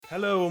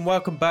Hello and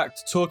welcome back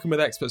to Talking with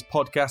Experts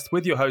podcast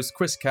with your host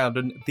Chris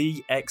Cowden,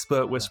 the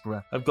Expert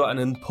Whisperer. I've got an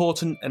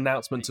important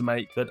announcement to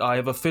make that I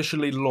have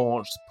officially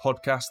launched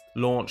Podcast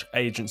Launch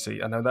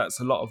Agency. I know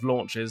that's a lot of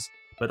launches,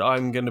 but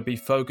I'm going to be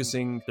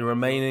focusing the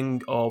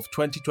remaining of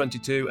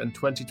 2022 and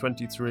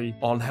 2023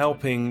 on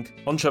helping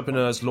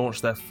entrepreneurs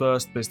launch their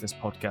first business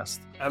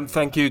podcast. And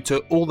thank you to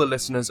all the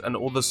listeners and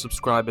all the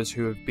subscribers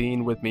who have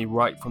been with me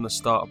right from the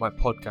start of my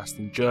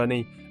podcasting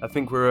journey. I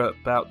think we're at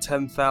about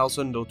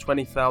 10,000 or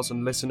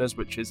 20,000 listeners,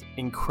 which is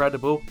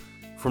incredible.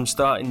 From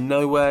starting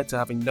nowhere to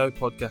having no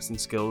podcasting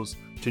skills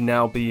to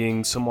now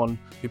being someone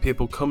who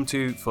people come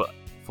to for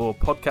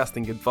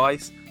podcasting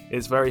advice.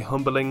 It's very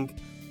humbling.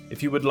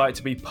 If you would like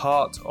to be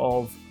part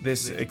of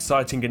this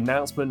exciting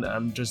announcement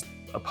and just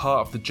a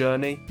part of the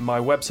journey, my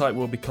website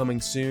will be coming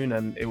soon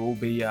and it will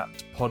be at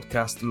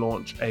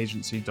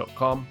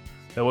podcastlaunchagency.com.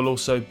 There will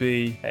also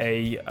be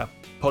a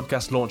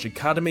Podcast Launch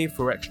Academy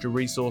for extra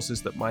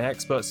resources that my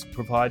experts have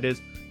provided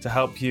to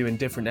help you in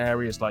different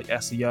areas like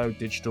SEO,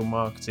 digital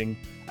marketing,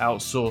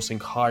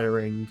 outsourcing,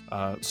 hiring,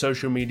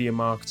 social media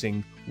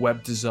marketing,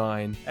 web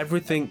design,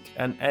 everything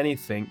and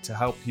anything to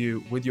help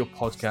you with your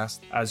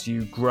podcast as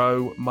you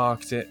grow,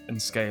 market it,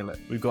 and scale it.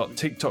 We've got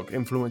TikTok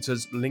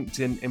influencers,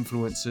 LinkedIn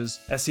influencers,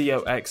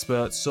 SEO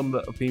experts, some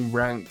that have been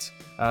ranked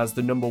as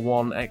the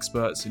 #1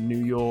 experts in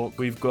New York.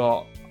 We've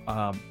got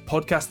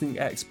podcasting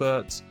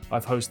experts.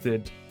 I've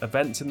hosted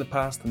events in the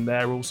past and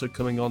they're also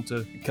coming on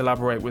to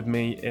collaborate with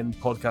me in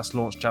podcast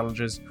launch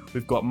challenges.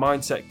 We've got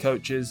mindset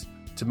coaches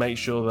to make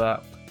sure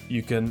that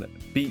you can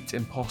beat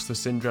imposter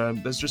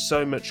syndrome. There's just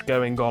so much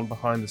going on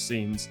behind the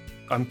scenes.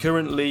 I'm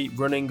currently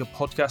running a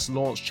podcast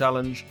launch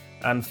challenge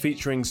and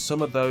featuring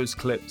some of those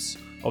clips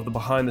of the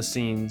behind the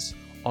scenes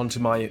onto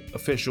my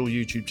official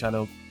YouTube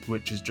channel,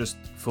 which is just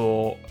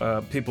for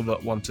people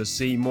that want to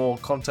see more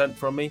content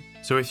from me.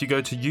 So if you go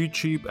to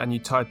YouTube and you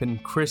type in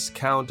Chris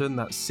Cowden,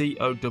 that's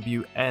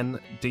COWNDEN,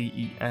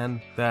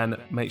 then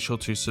make sure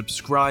to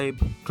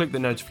subscribe. Click the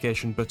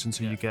notification button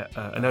so you get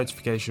a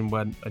notification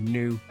when a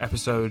new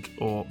episode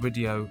or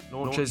video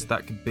launches.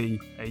 That could be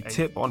a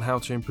tip on how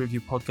to improve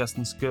your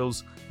podcasting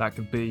skills. That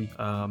could be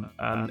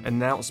an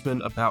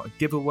announcement about a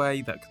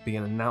giveaway. That could be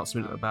an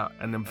announcement about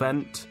an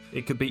event.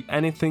 It could be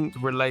anything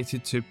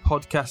related to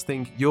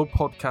podcasting, your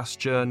podcast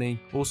journey,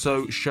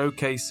 also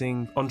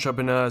showcasing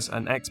entrepreneurs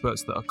and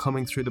experts that are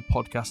coming through the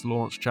podcast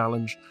launch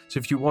challenge. So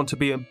if you want to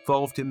be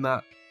involved in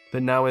that,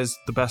 then now is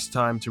the best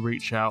time to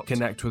reach out,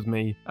 connect with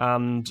me,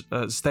 and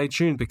stay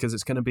tuned because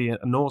it's going to be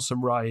an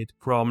awesome ride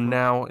from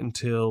now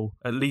until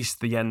at least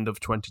the end of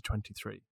 2023.